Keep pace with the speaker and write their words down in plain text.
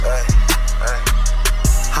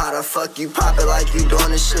fuck you pop it like you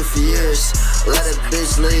doing this shit for years? Let a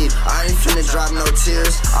bitch lead, I ain't finna drop no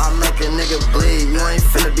tears. I make a nigga bleed, you ain't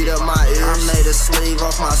finna beat up my ears. I made a sleeve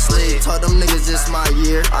off my sleeve, told them niggas this my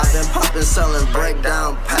year. I been poppin' selling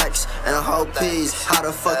breakdown packs and whole peas. How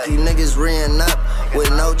the fuck you niggas reeing up with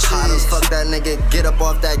no cheese? How the fuck that nigga get up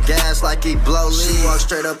off that gas like he blow leaves? She walk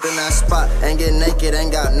straight up in that spot and get naked,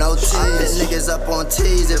 ain't got no teeth. I hit niggas up on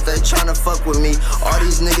tees if they tryna fuck with me. All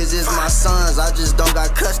these niggas is my sons, I just don't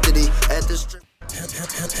got custody at the strip.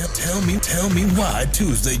 Tell me why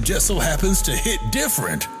Tuesday just so happens to hit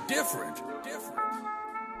different.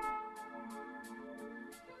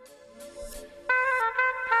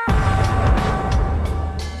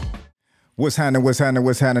 What's happening? It's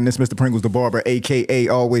Mr. Pringles the Barber, a.k.a.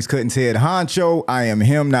 Always Cutting Ted Honcho. I am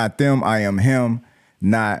him, not them. I am him,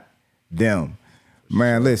 not them.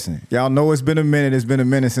 Man, listen, y'all know it's been a minute. It's been a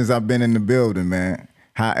minute since I've been in the building, man.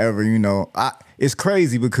 However, you know, it's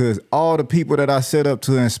crazy because all the people that I set up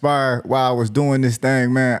to inspire while I was doing this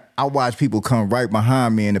thing, man, I watched people come right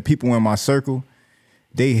behind me, and the people in my circle,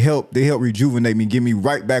 they help rejuvenate me, get me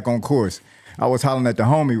right back on course. I was hollering at the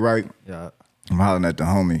homie, right? Yeah. I'm hollering at the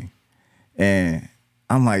homie, and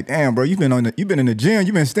I'm like, damn, bro, you been in the gym,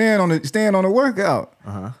 you been staying on the workout.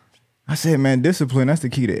 I said, man, discipline, that's the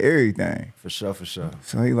key to everything. For sure.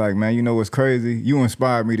 So he like, man, you know what's crazy? You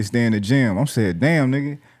inspired me to stay in the gym. I'm saying, damn,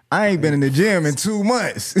 nigga, I ain't been in the gym in 2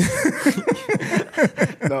 months.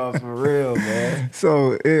 No, for real, man.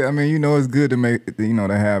 So, I mean, you know, it's good to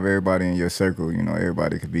to have everybody in your circle. You know,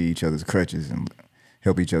 everybody could be each other's crutches and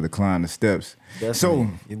help each other climb the steps. Definitely. So,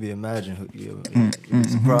 you'd be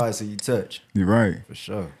surprised who you touch. You're right. For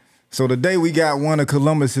sure. So today we got one of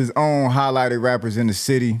Columbus's own highlighted rappers in the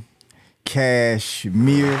city,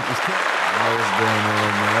 Cashmir. What's going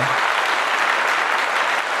on, man?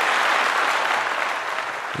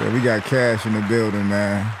 Yeah, we got Cash in the building,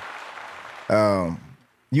 man.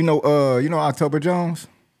 You know October Jones?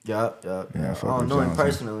 Yeah. I don't know him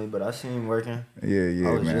personally, but I seen him working. Yeah,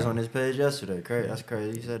 I was man. Just on his page yesterday. That's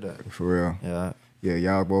crazy you said that. For real? Yeah. Yeah,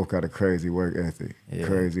 y'all both got a crazy work ethic. Yeah.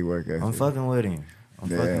 Crazy work ethic. I'm fucking with him.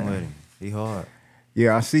 He hard.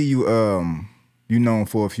 Yeah, I see you. You known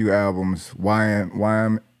for a few albums,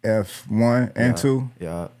 YMF 1 and 2.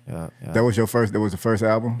 Yeah. That was the first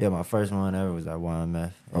album? Yeah, my first one ever was that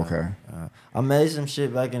YMF. Okay. I made some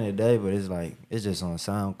shit back in the day, but it's just on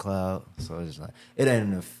SoundCloud, so it's like it ain't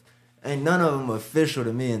none of them official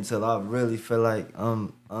to me until I really feel like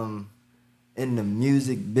I'm in the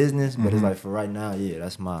music business. But it's like for right now, yeah,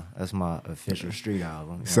 that's my official street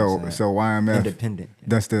album. You know so YMF independent.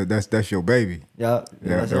 Yeah. That's your baby. Yeah,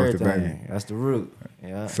 that's everything. The baby. That's the root.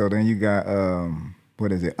 Yeah. So then you got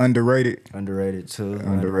what is it? Underrated. Underrated 2.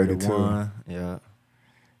 Underrated 2. 1. Yeah.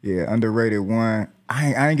 Yeah, Underrated 1.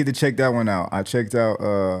 I ain't get to check that one out. I checked out.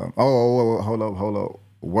 Hold up.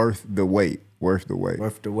 Worth the Wait.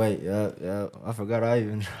 Yeah. I forgot I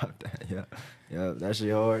even dropped that. Yeah. That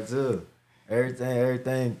shit hard too.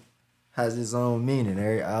 Everything has its own meaning.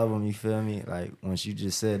 Every album, you feel me? Like once you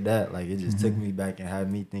just said that, like it just took me back and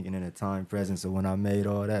had me thinking in the time present of when I made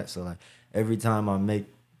all that. So like every time I make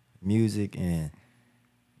music and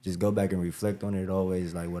just go back and reflect on it,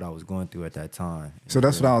 always like what I was going through at that time. So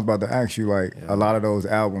that's what I was about to ask you. Like a lot of those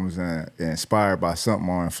albums inspired by something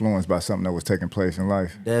or influenced by something that was taking place in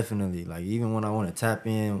life. Definitely. Like even when I want to tap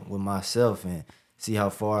in with myself and see how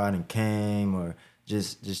far I done came or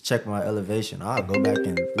just check my elevation, I'll go back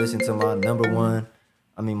and listen to my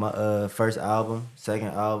my first album, second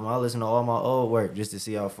album. I listen to all my old work just to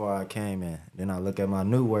see how far I came in. Then I look at my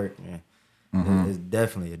new work and it's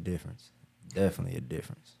definitely a difference.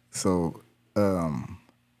 So,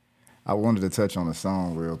 I wanted to touch on a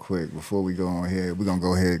song real quick before we go on here. We're gonna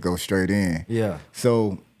go ahead and go straight in. Yeah.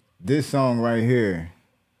 So, this song right here,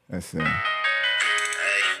 let's see. Hey,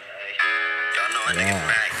 y'all know a nigga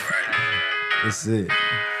back, right? That's it.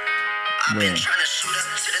 I've been trying to shoot up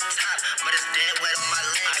to the top, but it's dead weight on my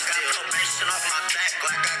legs. I got probation off my back,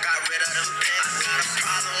 like I got rid of them pegs. I got a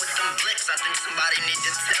problem with them blicks, I think somebody need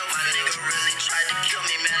to tell me. My nigga really tried to kill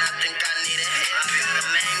me, man, I think I need a head. I got a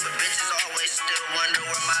name, but bitches always still wonder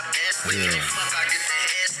where my best is. Fuck, I get the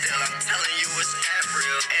head still, I'm telling you it's that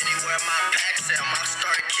real. Anywhere my pack sell, my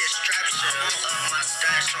starter kit strap shit. Up my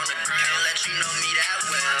stash on the ground, let you know me that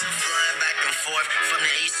well. Flying back and forth from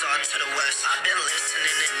the east side to the west. I've been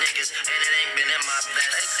listening to niggas, and it ain't been in my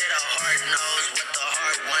best. They say the heart knows what the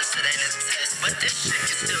heart wants, it ain't a test. But this shit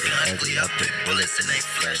can still be ugly, I put bullets in they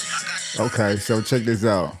flesh. Okay, so check this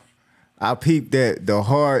out. I peeped that the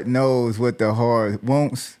heart knows what the heart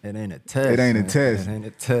wants. It ain't a test. It ain't a man. test. It ain't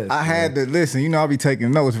a test. I had to listen. You know, I be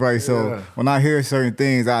taking notes, right? So Yeah. when I hear certain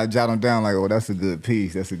things, I jot them down like, oh, that's a good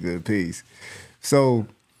piece. That's a good piece. So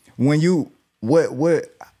when you,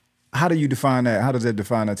 how do you define that? How does that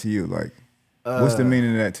define that to you? Like, what's the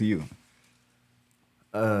meaning of that to you?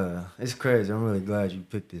 It's crazy. I'm really glad you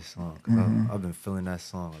picked this song because I've been feeling that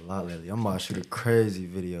song a lot lately. I'm about to shoot a crazy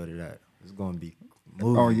video to that. It's gonna be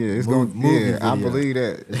movie. Oh yeah, it's movie yeah, video. I believe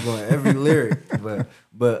that. It's going every lyric,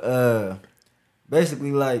 but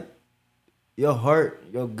basically like your heart,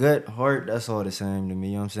 your gut heart, that's all the same to me.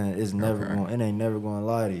 You know what I'm saying? It's never going. It ain't never going to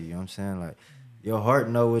lie to you. You know what I'm saying? Like your heart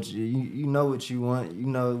know what you know what you want. You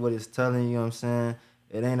know what it's telling you. You know what I'm saying?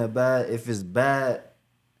 It ain't a bad. If it's bad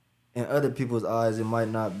in other people's eyes, it might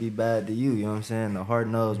not be bad to you. You know what I'm saying? The heart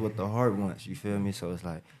knows what the heart wants. You feel me? So it's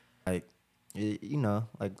like you know,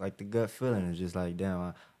 like the gut feeling is just like,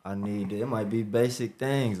 damn, I need it. It might be basic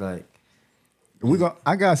things like.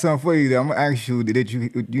 I got something for you. That I'm gonna ask you. Did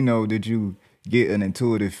you get an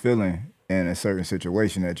intuitive feeling in a certain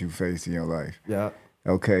situation that you faced in your life? Yeah.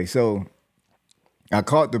 Okay, so I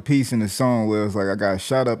caught the piece in the song where it was like, I got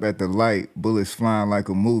shot up at the light, bullets flying like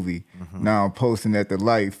a movie. Now I'm posting at the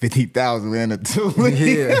light, 50,000 in a tube.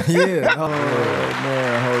 Yeah, yeah. Oh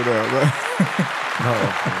man, hold up.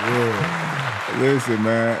 Oh, Listen,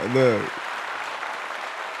 man, look.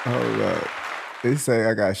 Hold up. They say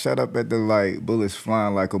I got shot up at the light, bullets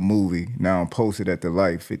flying like a movie. Now I'm posted at the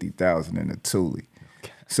light, 50,000 in a Thule.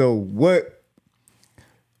 So what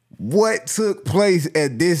took place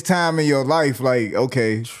at this time in your life? Like,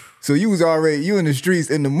 okay, so you in the streets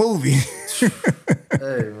in the movie.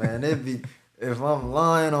 hey man, if I'm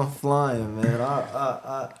lying, I'm flying, man.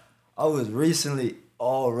 I was recently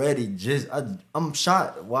already I'm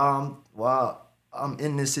shot while I'm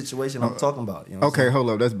in this situation I'm talking about. You know Okay, hold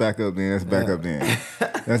up. Let's back up then. Let's back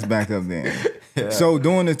up then. Yeah. So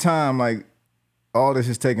during the time, like, all this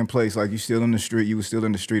is taking place, like, you was still in the street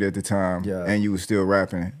at the time, yeah, and you was still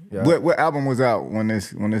rapping. Yeah. What album was out when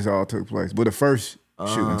this all took place? Well, the first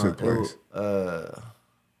shooting took place.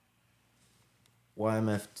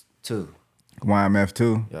 YMF 2. YMF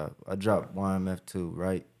 2? Yeah, I dropped YMF 2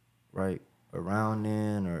 right around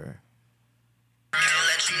then or. Can't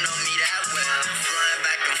let you know me that well. Flying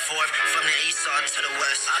back and forth from the east side to the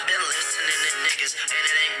west. I've been listening to niggas and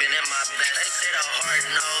it ain't been in my best. They say the heart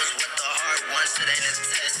knows what the heart wants, it ain't a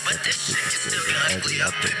test. But this shit can still get ugly.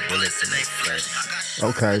 I put bullets in they flesh.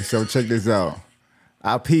 Okay, so check this out.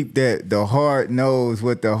 I peeped that the heart knows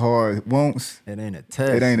what the heart wants. It ain't a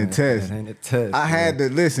test. It ain't man. a test. It ain't a test. I had to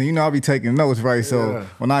listen. You know, I be taking notes, right? So Yeah.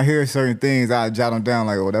 when I hear certain things, I jot them down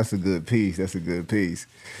like, oh, that's a good piece. That's a good piece.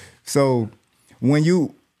 So when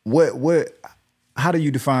you, how do you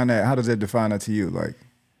define that? How does that define that to you? Like,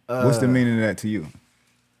 what's the meaning of that to you?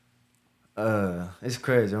 It's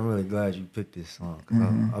crazy. I'm really glad you picked this song because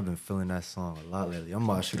I've been feeling that song a lot lately. I'm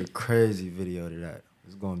about to shoot a crazy video to that.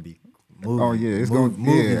 It's gonna be movie. Oh yeah, it's movie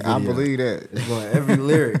yeah, I video. believe that. It's going every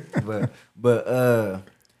lyric, but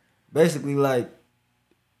basically like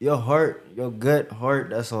your heart, your gut heart,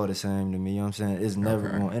 that's all the same to me. You know what I'm saying? It's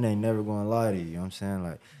never it ain't never going to lie to you. You know what I'm saying?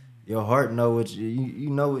 Like your heart know what you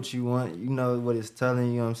know what you want. You know what it's telling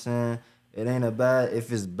you. You know what I'm saying? It ain't a bad.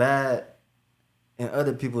 If it's bad in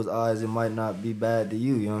other people's eyes, it might not be bad to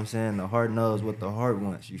you. You know what I'm saying? The heart knows what the heart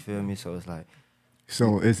wants. You feel me? So it's like.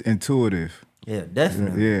 So it's intuitive. Yeah,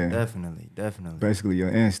 definitely. Yeah. Definitely. Basically your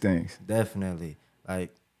instincts. Definitely.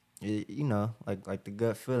 Like, you know, like the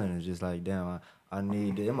gut feeling is just like, damn, I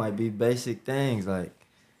need it. It might be basic things like.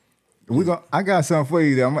 I got something for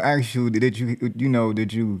you. I'm gonna ask you. Did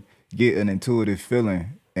you get an intuitive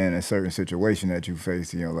feeling in a certain situation that you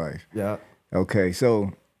faced in your life? Yeah. Okay,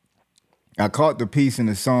 so I caught the piece in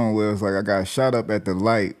the song where it was like, I got shot up at the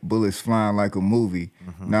light, bullets flying like a movie.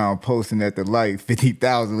 Now I'm posting at the light,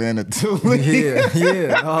 50,000 in a Thule.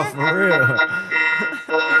 Yeah. Oh, for real.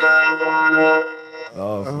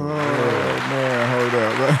 Man, hold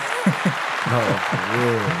up. Oh,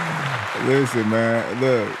 for real. Listen, man,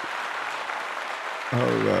 look.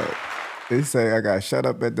 Hold up. They say I got shot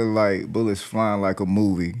up at the light, bullets flying like a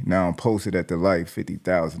movie. Now I'm posted at the light,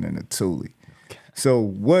 50,000 in a Thule. So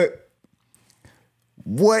what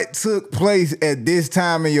took place at this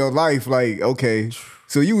time in your life? Like, okay,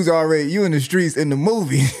 so you in the streets in the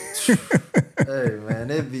movie. Hey man,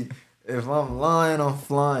 if I'm lying, I'm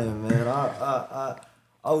flying, man. I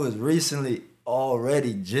was recently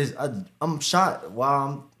already I'm shot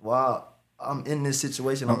while I'm in this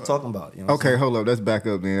situation I'm talking about. You know Okay, hold up. Let's back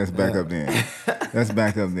up then.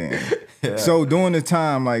 Yeah. So during the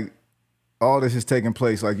time, like, all this is taking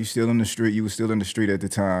place, like you still in the street, you was still in the street at the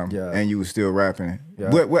time, Yeah. and you was still rapping. Yeah.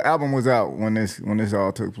 What album was out when this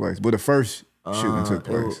all took place? Well, the first shooting took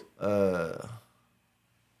place.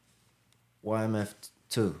 YMF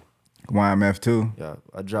 2. YMF 2. Yeah,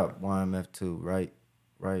 I dropped YMF 2 right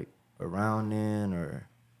around then, or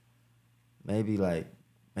maybe right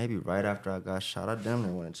after I got shot. I damn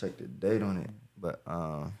near want to check the date on it, but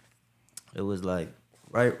it was like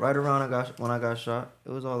right around when I got shot. It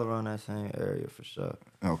was all around that same area for sure.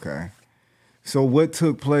 Okay. So what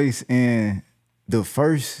took place in the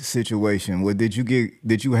first situation? What did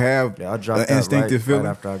you have I dropped an that instinctive feeling? right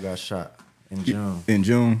after I got shot in June. In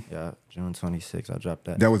June? Yeah, June 26th. I dropped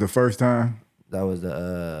that. That was the first time? That was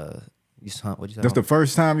the what you say? That's the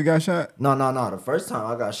first time you got shot? No. The first time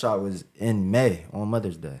I got shot was in May on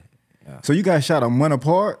Mother's Day. Yeah. So you got shot a month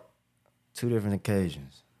apart? Two different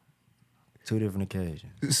occasions.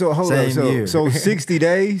 So hold Same on. year. So 60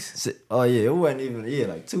 days? Oh yeah, it wasn't even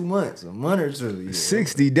like 2 months, a month or two. Yeah.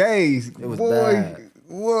 60 days. It was Boy. bad.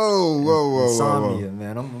 Whoa. Insomnia,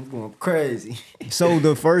 man. I'm going crazy. So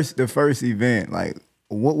the first event, like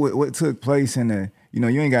what took place in the, you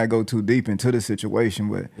ain't gotta go too deep into the situation,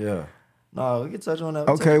 but Yeah. No, we can touch on that.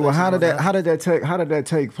 okay, well how did that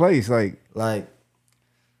take place? Like,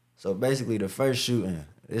 so basically the first shooting,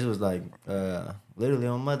 this was like literally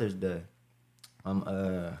on Mother's Day.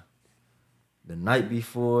 The night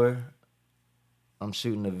before, I'm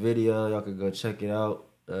shooting a video. Y'all could go check it out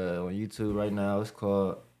on YouTube right now. It's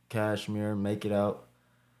called Cashmir, Make It Out.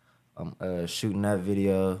 I'm shooting that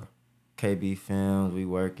video. KB Films, we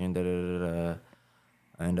working, I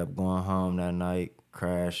end up going home that night,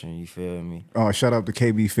 crashing, you feel me? Oh, shout out to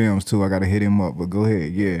KB Films too. I gotta hit him up, but go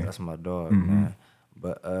ahead, yeah. That's my dog, man.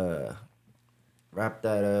 But wrapped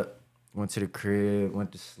that up, went to the crib,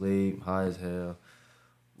 went to sleep, high as hell.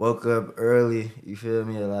 Woke up early, you feel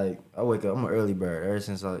me? Like, I wake up, I'm an early bird. Ever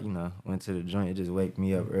since I, went to the joint, it just wake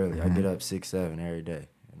me up early. I get up 6, 7 every day,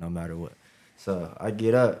 no matter what. So I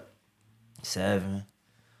get up 7,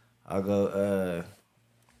 I go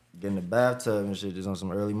get in the bathtub and shit, just on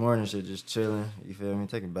some early morning shit, just chilling, you feel me?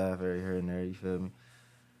 Take a bath here and there, you feel me?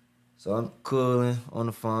 So I'm cooling on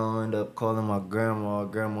the phone, end up calling my grandma.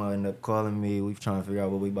 Grandma end up calling me. We trying to figure out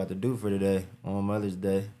what we about to do for today on Mother's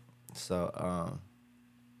Day. So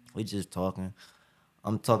we just talking.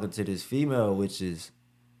 I'm talking to this female, which is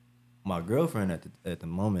my girlfriend at the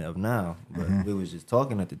moment of now, but we was just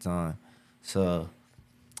talking at the time. So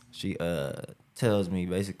she tells me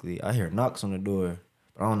basically, I hear knocks on the door,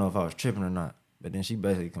 but I don't know if I was tripping or not. But then she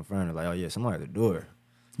basically confirmed it, like, oh yeah, somebody at the door.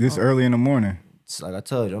 This early in the morning. It's like I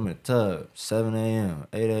told you, I'm in the tub, 7 a.m.,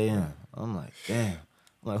 8 a.m. I'm like, damn.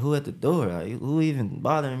 I'm like, who at the door? Like, who even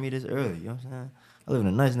bothering me this early? You know what I'm saying? I live in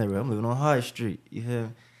a nice neighborhood. I'm living on High Street. You feel me?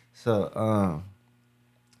 So,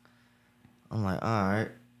 I'm like, all right.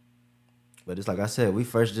 But it's like I said, we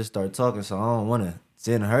first just started talking, so I don't want to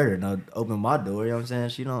send her to open my door. You know what I'm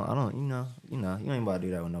saying? You ain't about to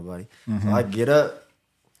do that with nobody. So I get up,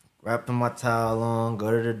 wrapping my towel on,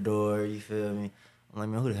 go to the door. You feel me? I'm like,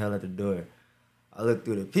 man, who the hell at the door? I look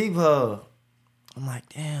through the peephole. I'm like,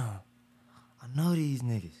 damn, I know these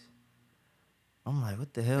niggas. I'm like,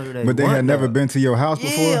 what the hell do they But they want, had never though? been to your house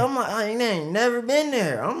before? Yeah, I'm like, I ain't never been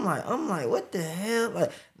there. I'm like, what the hell?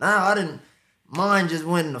 Like, now I didn't, mine just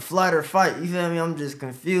went in a flight or fight. You feel me? I'm just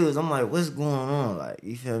confused. I'm like, what's going on? Like,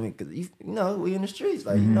 you feel me? Because, we in the streets.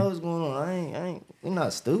 Like, you know what's going on. I ain't, we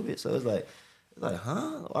not stupid. So it's like,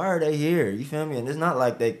 huh? Why are they here? You feel me? And it's not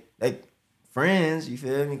like they friends, you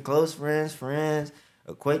feel me? Close friends,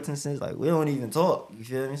 acquaintances. Like, we don't even talk, you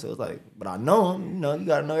feel me? So it's like, but I know them. You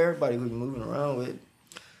got to know everybody who you're moving around with.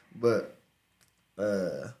 But,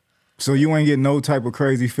 So you ain't get no type of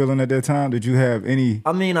crazy feeling at that time? Did you have any?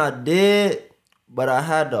 I mean, I did, but I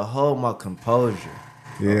had to hold my composure.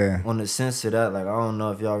 Yeah. On the sense of that, like, I don't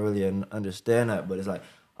know if y'all really understand that, but it's like,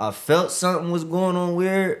 I felt something was going on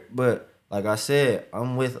weird, but like I said,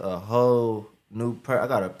 I'm with a whole new I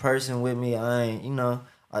got a person with me. I ain't,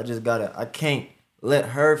 I can't let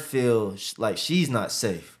her feel like she's not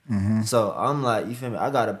safe. So I'm like, you feel me? I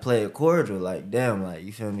gotta play it cordial. Like, damn, like,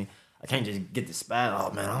 you feel me? I can't just get the spat.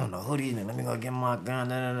 Oh man, I don't know who these niggas. Let me go get my gun.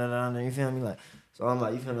 You feel me? Like, so I'm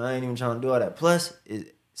like, you feel me? I ain't even trying to do all that. Plus, it's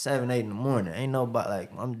 7, 8 in the morning. Ain't nobody,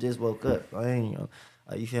 like, I'm just woke up. I ain't,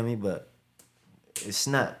 you feel me? But it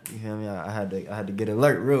snapped. You feel me? I had to get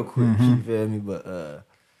alert real quick. You feel me? But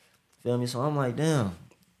feel me? So I'm like, damn,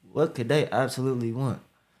 what could they absolutely want?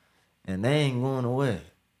 And they ain't going away.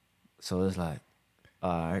 So it's like,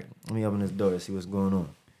 all right, let me open this door and see what's going on.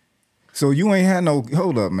 So you ain't had no,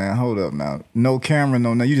 hold up now. No camera,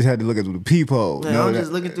 no, you just had to look at the peephole. Man, I'm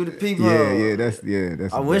just looking through the peephole.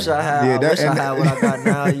 That's. I wish I had what I got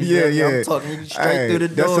now. You feel me? I'm talking you straight through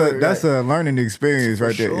the door. That's a learning experience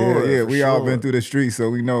right there. Sure, yeah. We all been through the streets, so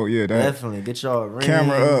we know. Yeah, that. Definitely get y'all ring,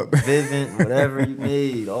 camera up, Vivint, whatever you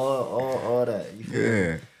need, all that. You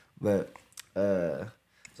feel me? But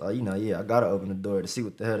so I gotta open the door to see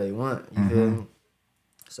what the hell they want. You feel me?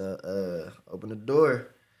 So open the door.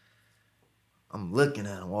 I'm looking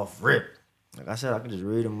at them off rip. Like I said, I can just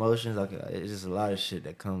read emotions. It's just a lot of shit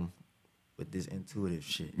that come with this intuitive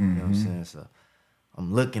shit. You know what I'm saying? So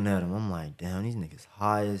I'm looking at them. I'm like, damn, these niggas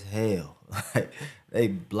high as hell. Like they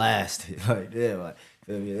blasted. Like damn, like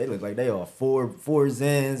feel me? They look like they are four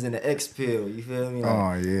Zans and the X pill. You feel me? Like,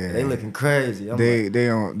 oh yeah. They looking crazy. They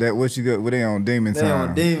on that. What you got? What they on demon time? They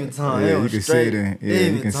on demon time. Yeah, you can see it in. Yeah,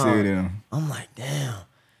 you can see it in them. I'm like, damn.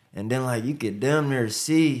 And then like you could damn near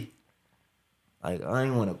see. Like, I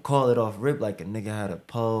ain't want to call it off rip like a nigga had a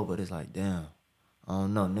pole, but it's like, damn, I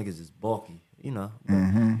don't know, niggas is bulky, you know?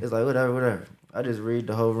 It's like, whatever. I just read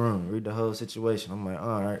the whole room, read the whole situation. I'm like,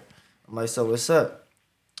 all right. I'm like, so what's up?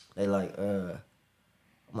 They like, I'm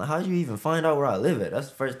like, how'd you even find out where I live at? That's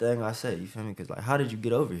the first thing I said, you feel me? Because, like, how did you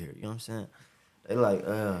get over here? You know what I'm saying? They like,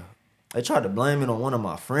 they tried to blame it on one of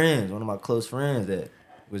my friends, one of my close friends that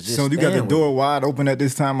was just So you got the door wide open at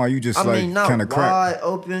this time, or you just kind of cracked? Wide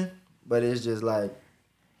open. But it's just like,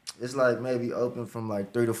 it's like maybe open from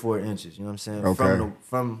like 3 to 4 inches. You know what I'm saying? Okay.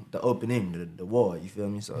 From the opening, the wall. You feel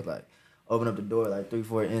me? So it's like, open up the door like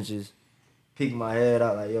 3-4 inches, peek my head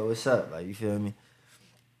out like, yo, what's up? Like, you feel me?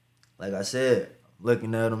 Like I said,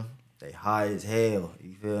 looking at them, they high as hell.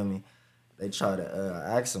 You feel me? They try to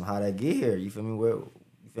ask them how they get here. You feel me? You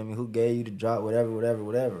feel me? Who gave you the drop?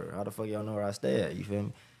 Whatever. How the fuck y'all know where I stay at? You feel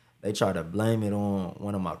me? They try to blame it on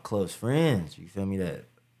one of my close friends. You feel me? That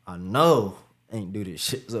I know ain't do this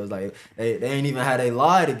shit. So it's like they ain't even had they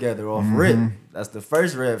lie together off rip. That's the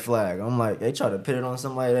first red flag. I'm like, they try to put it on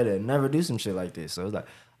somebody that never do some shit like this. So it's like,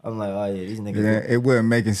 I'm like, oh yeah, these niggas. Yeah, it wasn't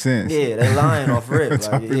making sense. Yeah, they lying off rip.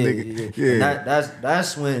 Like, yeah. And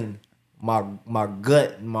that's when my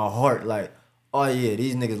gut and my heart like, oh yeah,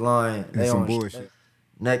 these niggas lying. They some on bullshit.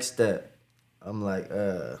 Next step, I'm like,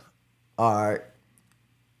 all right,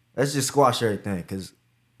 let's just squash everything, cause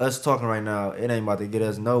us talking right now, it ain't about to get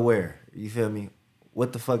us nowhere. You feel me?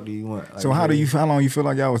 What the fuck do you want? Like, so how long you feel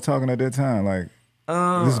like y'all was talking at that time? Like,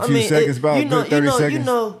 just a few seconds, about 30 seconds? You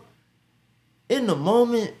know, in the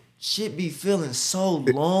moment, shit be feeling so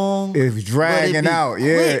long. It's dragging out. Quick.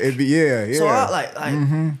 Yeah, it be, yeah. So I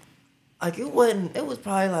like it wasn't, it was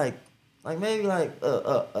probably like maybe like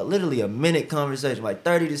literally a minute conversation, like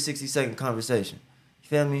 30 to 60 second conversation. You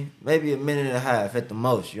feel me? Maybe a minute and a half at the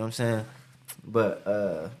most, you know what I'm saying?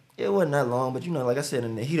 But it wasn't that long, but you know, like I said,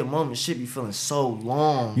 in the heat of the moment, shit be feeling so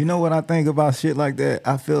long. You know what I think about shit like that?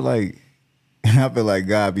 I feel like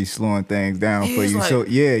God be slowing things down for you. Like, so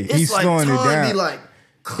yeah, he's slowing it down. Be like,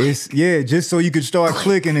 it's just so you could start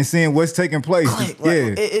clicking and seeing what's taking place. Like,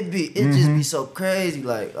 it just be so crazy.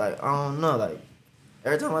 Like I don't know. Like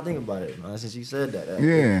every time I think about it, man, since you said that,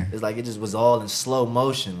 it's like it just was all in slow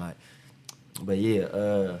motion. Like, but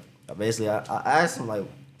yeah, basically I asked him like,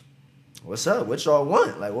 what's up? What y'all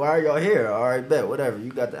want? Like, why are y'all here? All right, bet, whatever.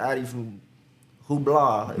 You got the Addy from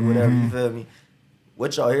Hoopla, whatever, you feel me?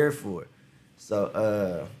 What y'all here for?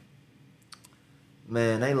 So,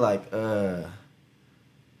 man, they like,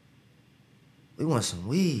 we want some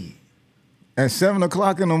weed. At 7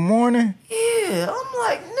 o'clock in the morning? Yeah, I'm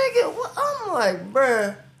like, nigga, what? I'm like,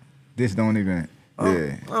 bruh. This don't even...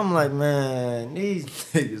 Yeah. I'm like, man, these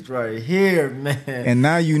niggas right here, man. And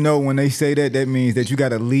now you know when they say that, that means that you got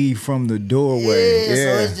to leave from the doorway. Yeah.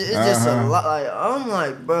 So it's just a lot. Like, I'm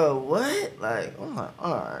like, bro, what? Like, I'm like,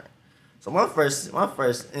 all right. So my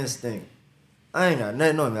first instinct, I ain't got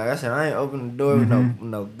nothing on me. Like I said, I ain't open the door with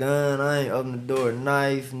no gun. I ain't open the door with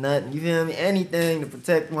knife, nothing. You feel me? Anything to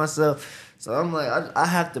protect myself. So I'm like, I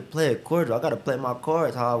have to play it cordial. I got to play my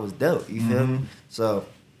cards how I was dealt. You feel me? So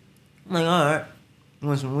I'm like, all right. You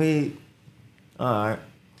want some weed? All right.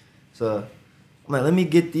 So I'm like, let me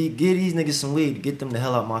get these niggas some weed to get them the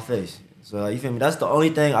hell out my face. So you feel me? That's the only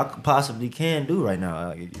thing I possibly can do right now.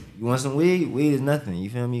 Like, you want some weed? Weed is nothing. You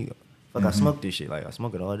feel me? Fuck, I smoke this shit. Like, I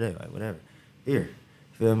smoke it all day. Like, whatever. Here.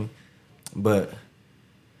 You feel me? But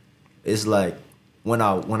it's like when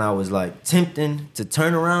I was like tempting to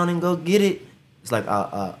turn around and go get it, it's like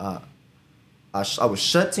I was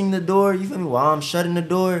shutting the door. You feel me? While I'm shutting the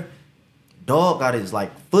door, dog got his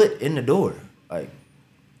like foot in the door, like.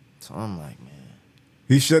 So I'm like, man.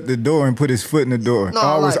 He shut the door and put his foot in the door. No,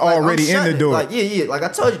 I was already in the door. Like yeah. Like I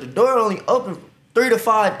told you, the door only open 3 to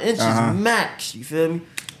 5 inches max. You feel me?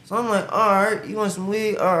 So I'm like, all right, you want some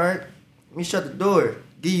weed? All right, let me shut the door.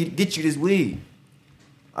 Get you this weed.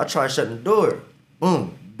 I try shutting the door.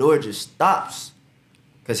 Boom, door just stops.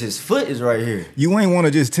 Cause his foot is right here. You ain't want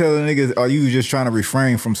to just tell the niggas, or you just trying to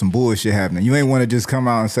refrain from some bullshit happening. You ain't want to just come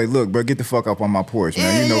out and say, look, bro, get the fuck up on my porch,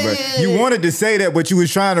 man. You know, but you wanted to say that, but you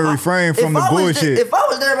was trying to refrain from the bullshit. If I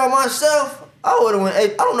was there by myself, I would have went. I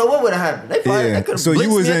don't know what would have happened. They probably they could have. So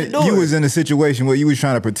you was in a situation where you was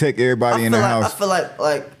trying to protect everybody in the house. I feel like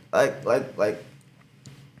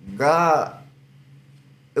God.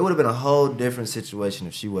 It would have been a whole different situation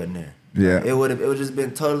if she wasn't there. Yeah, like, it would just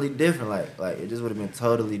been totally different. Like it just would have been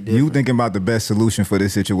totally different. You thinking about the best solution for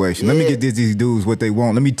this situation? Yeah. Let me get these dudes what they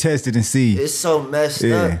want. Let me test it and see. It's so messed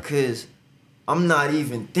up because I'm not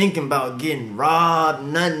even thinking about getting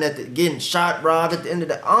robbed, getting shot, robbed at the end of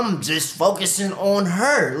the. I'm just focusing on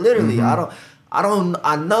her. Literally,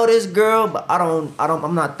 I know this girl, but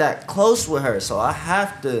I'm not that close with her, so I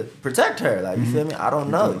have to protect her. Like you feel me? I don't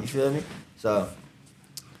know. You feel me? So.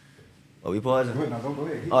 Oh, we pausing? Go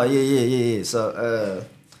ahead. Oh, yeah. So,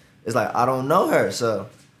 it's like, I don't know her. So,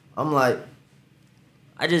 I'm like,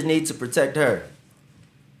 I just need to protect her.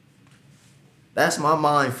 That's my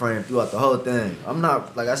mind frame throughout the whole thing. I'm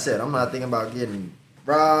not, like I said, I'm not thinking about getting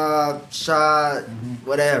robbed, shot,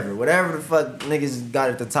 whatever. Whatever the fuck niggas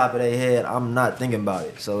got at the top of their head, I'm not thinking about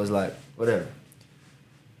it. So, it's like, whatever.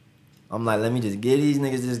 I'm like, let me just get these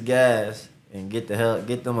niggas this gas and get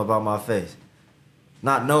them about my face.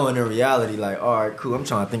 Not knowing in reality, like, all right, cool, I'm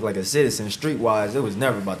trying to think like a citizen, streetwise, it was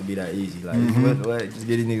never about to be that easy. Like, what, just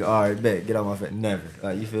get these niggas, all right, bet, get out my face. Never.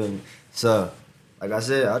 Like, you feel me? So, like I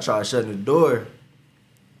said, I tried shutting the door.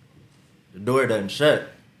 The door doesn't shut,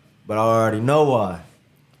 but I already know why.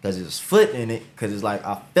 Because there's foot in it, because it's like,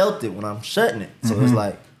 I felt it when I'm shutting it. So it's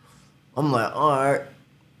like, I'm like, all right.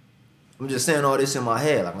 I'm just saying all this in my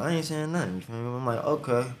head. Like, I ain't saying nothing. You feel me? I'm like,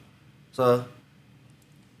 okay. So,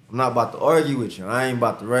 I'm not about to argue with you. I ain't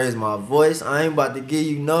about to raise my voice. I ain't about to give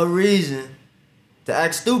you no reason to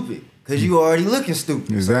act stupid because you already looking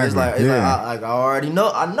stupid. Exactly. So it's like I already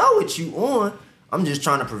know. I know what you on. I'm just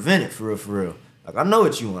trying to prevent it for real. Like I know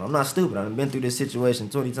what you on. I'm not stupid. I've been through this situation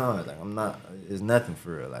 20 times. Like I'm not. It's nothing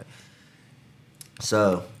for real. Like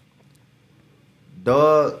so,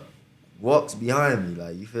 dog walks behind me.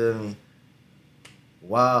 Like you feel me?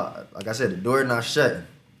 While like I said, the door not shutting.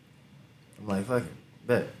 I'm like fuck it,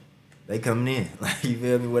 bet. They coming in, like you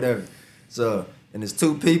feel me, whatever. So, and it's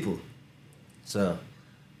 2 people. So,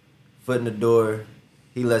 foot in the door,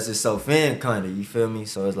 he lets himself in kinda, you feel me?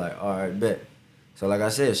 So it's like, all right, bet. So like I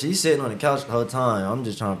said, she's sitting on the couch the whole time. I'm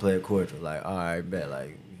just trying to play it cordial, like, all right, bet, like,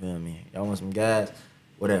 you feel me? Y'all want some gas?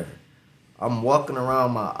 Whatever. I'm walking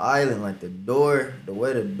around my island, like the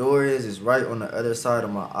way the door is right on the other side of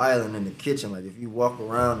my island in the kitchen. Like if you walk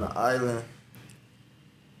around the island,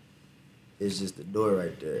 it's just the door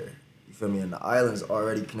right there. You feel me? And the island's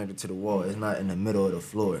already connected to the wall. It's not in the middle of the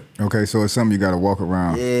floor. Okay, so it's something you got to walk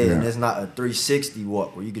around. Yeah, and it's not a 360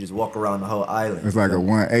 walk where you can just walk around the whole island. It's like a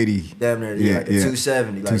 180. Damn near, like a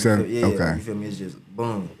 270. Like 270, yeah, okay. You feel me? It's just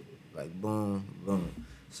boom, like boom, boom.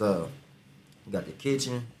 So, you got the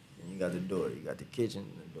kitchen and you got the door. You got the kitchen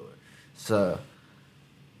and the door. So,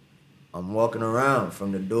 I'm walking around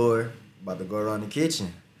from the door, about to go around the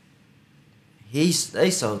kitchen. They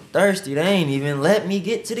so thirsty, they ain't even let me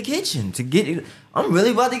get to the kitchen to get it. I'm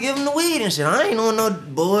really about to give them the weed and shit. I ain't on no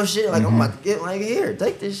bullshit. Like I'm about to get like here,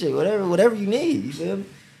 take this shit, whatever you need. You feel me?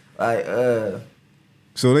 Like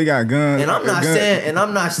So they got guns. And I'm not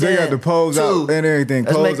saying they got the pose out and everything.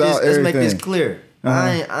 Let's make this clear.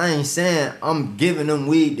 I ain't saying I'm giving them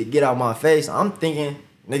weed to get out my face. I'm thinking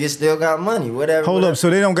niggas still got money, whatever. Hold up, so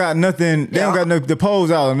they don't got nothing. They don't got no the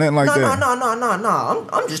pose out or nothing like that. No.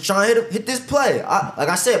 I'm just trying to hit this play. Like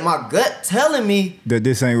I said, my gut telling me that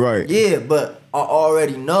this ain't right. Yeah, but I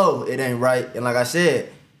already know it ain't right. And like I said,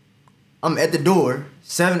 I'm at the door,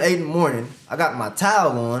 7, 8 in the morning. I got my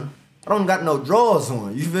towel on. I don't got no drawers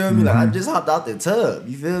on. You feel me? Like I just hopped out the tub.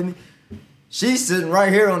 You feel me? She's sitting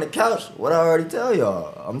right here on the couch. What I already tell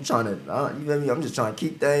y'all. I'm trying to, you feel me? I'm just trying to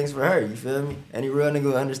keep things for her. You feel me? Any real nigga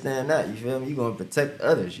will understand that. You feel me? You gonna protect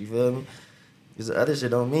others. You feel me? Because the other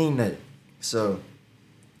shit don't mean nothing. So,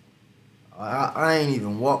 I ain't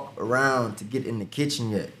even walk around to get in the kitchen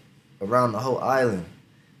yet. Around the whole island.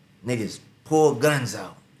 Niggas pull guns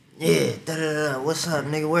out. Yeah, da-da-da. What's up,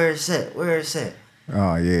 nigga? Where it's at?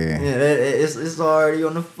 Oh, yeah. Yeah, it's already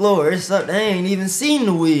on the floor. It's up. They ain't even seen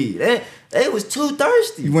the weed. They was too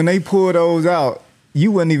thirsty. When they pulled those out,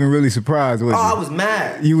 you wasn't even really surprised, was you? I was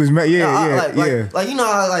mad. You was mad? Yeah. Like, you know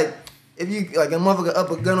how, like, if you like a motherfucker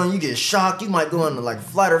up a gun on you, get shocked. You might go into like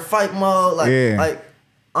flight or fight mode. Like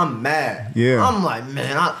I'm mad. Yeah. I'm like,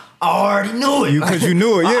 man, I already knew it. Because you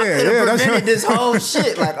knew it. I Yeah, could have that's prevented this whole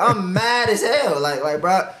shit. Like I'm mad as hell. Like,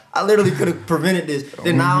 bro, I literally could have prevented this.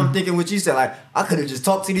 Then now I'm thinking what you said. Like I could have just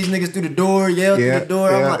talked to these niggas through the door, yelled through the door.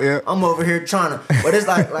 I'm like, I'm over here trying to. But it's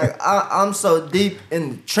like I'm so deep in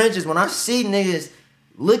the trenches when I see niggas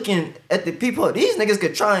looking at the people. These niggas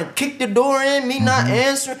could try and kick the door in, me not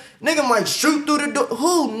answering. Nigga might shoot through the door.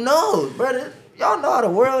 Who knows, brother? Y'all know how the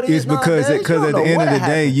world is. It's because at the end of the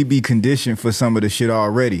day, you be conditioned for some of the shit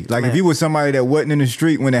already. Like if you was somebody that wasn't in the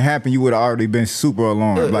street when it happened, you would have already been super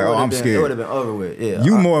alarmed. Like, I'm scared. It would have been over with. Yeah,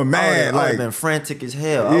 you more mad. I would have been frantic as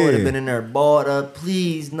hell. I would have been in there balled up.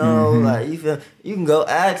 Please no. Like you can go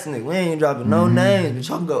ask niggas. We ain't dropping no names, but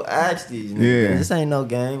y'all can go ask these niggas. Yeah. This ain't no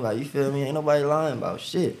game. Like you feel me? Ain't nobody lying about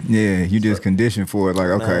shit. Yeah, you just conditioned for it. Like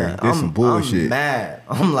okay, this some bullshit. I'm mad.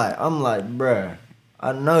 I'm like, bruh.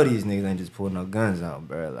 I know these niggas ain't just pulling no guns out,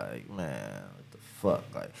 bro. Like, man, what the fuck?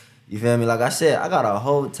 Like, you feel me? Like I said, I got a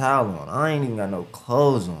whole towel on. I ain't even got no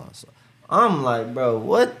clothes on. So I'm like, bro,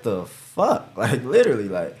 what the fuck? Like, literally,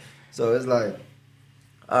 like, so it's like,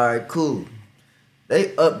 all right, cool.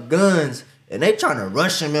 They up guns and they trying to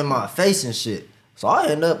rush him in my face and shit. So I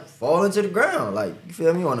end up falling to the ground. Like, you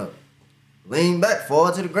feel me? Wanna lean back,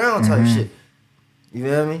 fall to the ground type shit. You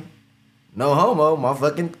feel me? No homo, my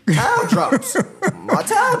fucking towel drops. My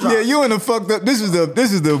towel drops. Yeah, you in a fucked up. This is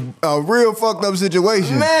the real fucked up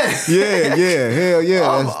situation. Man. Yeah, hell yeah,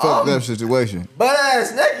 that's a fucked up situation. Butt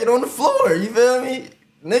ass naked on the floor. You feel me?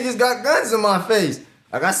 Niggas got guns in my face.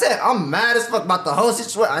 Like I said, I'm mad as fuck about the whole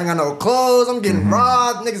situation. I ain't got no clothes. I'm getting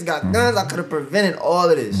robbed. Niggas got guns. I could have prevented all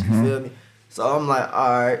of this. You feel me? So I'm like, all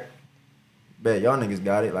right. Bet y'all niggas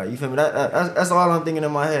got it. Like, you feel me? That's all I'm thinking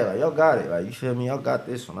in my head. Like, y'all got it. Like, you feel me? Y'all got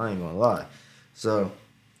this one. I ain't gonna lie. So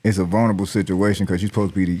it's a vulnerable situation because you're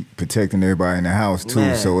supposed to be protecting everybody in the house too.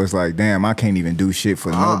 Man. So it's like, damn, I can't even do shit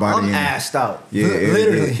for nobody. I'm assed out. Yeah,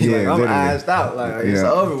 literally. yeah, I'm literally. assed out. Like it's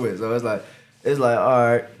over with. So it's like, all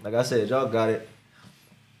right. Like I said, y'all got it.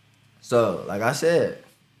 So like I said,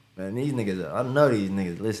 man, these niggas, I know these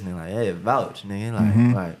niggas listening. Like, hey, vouch,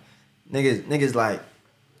 nigga. Like niggas like,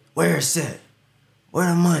 where it's at? Where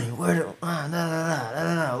the money? Where the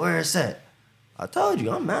where it's at? I told you,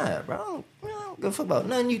 I'm mad, bro. I don't give a fuck about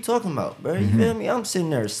nothing you talking about, bro. You feel me? I'm sitting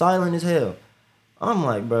there silent as hell. I'm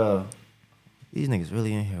like, bro, these niggas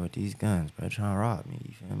really in here with these guns, bro, trying to rob me.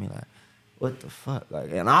 You feel me? Like, what the fuck? Like,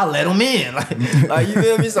 and I let them in. Like you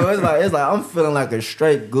feel me? So it's like I'm feeling like a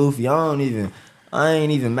straight goofy. I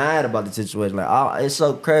ain't even mad about the situation. Like, it's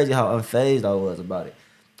so crazy how unfazed I was about it.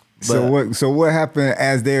 But So what happened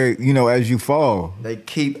as as you fall? They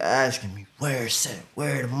keep asking me, where it's at?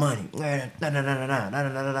 Where the money? Where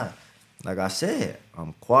the Like I said,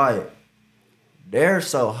 I'm quiet. They're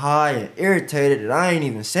so high and irritated that I ain't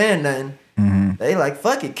even saying nothing. They like,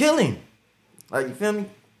 fuck it, kill him. Like, you feel me?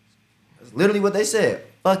 That's literally what they said.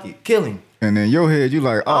 Fuck it, kill him. And in your head, you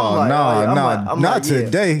like, not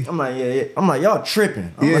today. I'm like, yeah. I'm like, y'all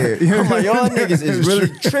tripping. I'm Yeah. like, y'all niggas is really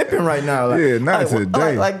tripping right now. Like, yeah, not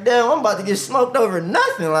today. Like, damn, I'm about to get smoked over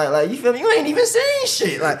nothing. Like, you feel me? You ain't even saying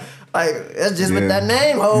shit. Like that's just what that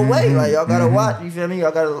name hold weight. Like, y'all gotta watch. You feel me?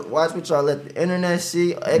 Y'all gotta watch what y'all let the internet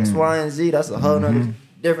see. X, Y, and Z. That's a whole nother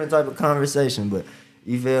different type of conversation. But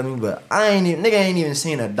you feel me? But nigga ain't even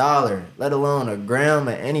seen $1, let alone a gram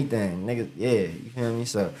or anything. Nigga, yeah, you feel me?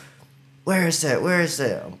 So. Where is that? Where is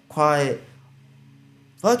that? I'm quiet.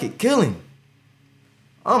 Fuck it, kill him.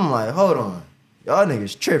 I'm like, hold on. Y'all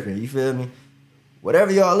niggas tripping, you feel me?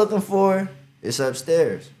 Whatever y'all looking for, it's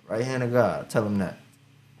upstairs. Right hand of God. Tell them that.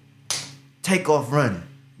 Take off running.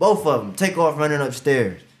 Both of them take off running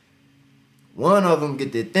upstairs. One of them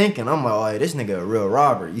get to thinking, I'm like, oh, hey, this nigga a real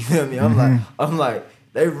robber. You feel me? I'm like,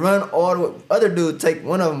 they run all the way. Other dude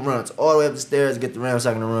one of them runs all the way up the stairs, get the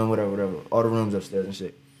ransack in the room, whatever. All the rooms upstairs and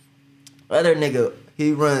shit. Other nigga,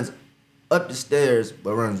 he runs up the stairs,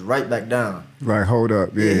 but runs right back down. Like, hold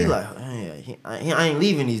up, yeah. He like, I ain't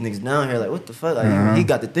leaving these niggas down here. Like, what the fuck? Like, he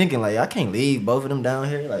got to thinking, like, I can't leave both of them down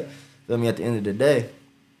here. Like, feel me, at the end of the day.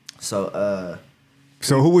 So,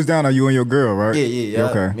 So who was down there? You and your girl, right? Yeah.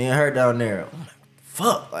 Okay. Me and her down there. I'm like,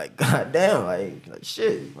 fuck, like, goddamn, like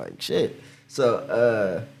shit.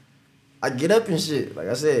 So, I get up and shit. Like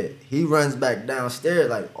I said, he runs back downstairs.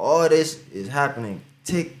 Like, all this is happening.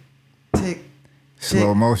 Tick.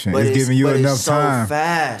 Slow motion. It's giving you enough time. It's so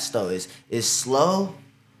fast though. It's slow.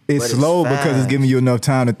 It's slow because it's giving you enough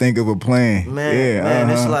time to think of a plan.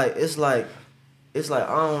 Man, it's like I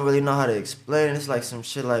don't really know how to explain it. It's like some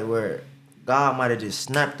shit like where God might have just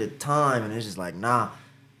snapped the time and it's just like, nah,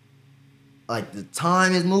 like the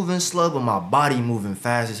time is moving slow, but my body moving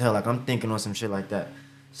fast as hell. Like I'm thinking on some shit like that.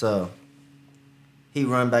 So he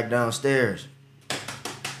run back downstairs.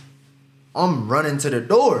 I'm running to the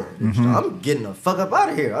door. I'm getting the fuck up out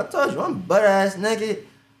of here. I told you, I'm butt ass naked.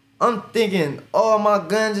 I'm thinking all my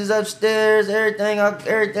guns is upstairs, everything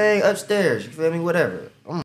upstairs. You feel me? Whatever.